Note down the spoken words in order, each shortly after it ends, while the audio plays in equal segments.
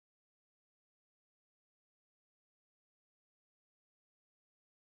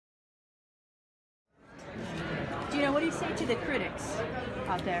say to the critics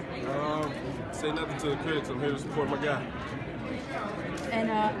out there? Say nothing to the critics. I'm here to support my guy. And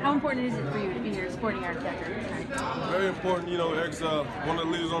how important is it for you to be here supporting Eric Decker tonight? Very important. You know, Eric's one of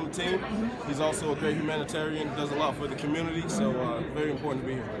the leaders on the team. He's also a great humanitarian, does a lot for the community, so very important to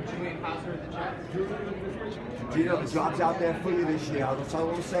be here. Geno, the job's out there for you this year. That's all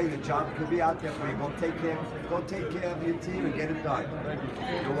we'll say. The job could be out there for you. Go take care of your team and get it done.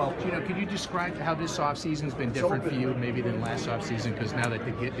 You're welcome. Geno, could you describe how this offseason's been different for you maybe than last offseason? Because now that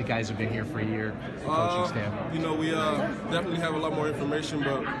the guys have been here for a year, the coaching staff. You know, we definitely have a lot more information,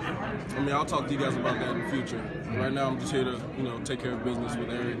 but I mean, I'll talk to you guys about that in the future. Right now, I'm just here to, you know, take care of business with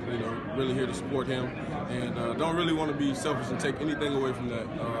Eric. You know, really here to support him, and don't really want to be selfish and take anything away from that.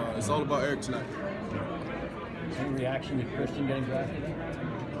 It's all about Eric tonight. Any reaction to Christian getting drafted?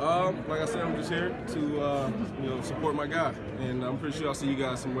 Like I said, I'm just here to you know, support my guy, and I'm pretty sure I'll see you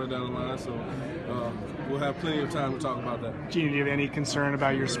guys somewhere down the line. So we'll have plenty of time to talk about that. Geno, do you have any concern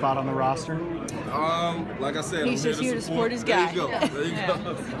about your spot on the roster? Like I said, He's I'm just here to support his guy. There you go. There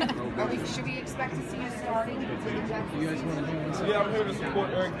you go. Should we expect to see you starting for the Jets? Yeah, I'm here to support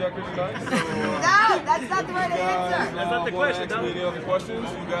Eric Decker tonight. So, No, that's not the right answer. That's not the question. Ask me any other questions,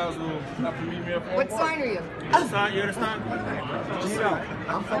 you guys will have to meet me up. What sign are you? You're the sign. Geno,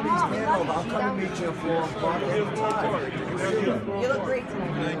 I'm from East Hanover. I'll come and meet you for You look great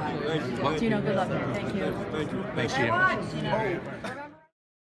tonight. Thank you. Geno, good luck. Thank you. Thank you. Thanks, Geno. Remember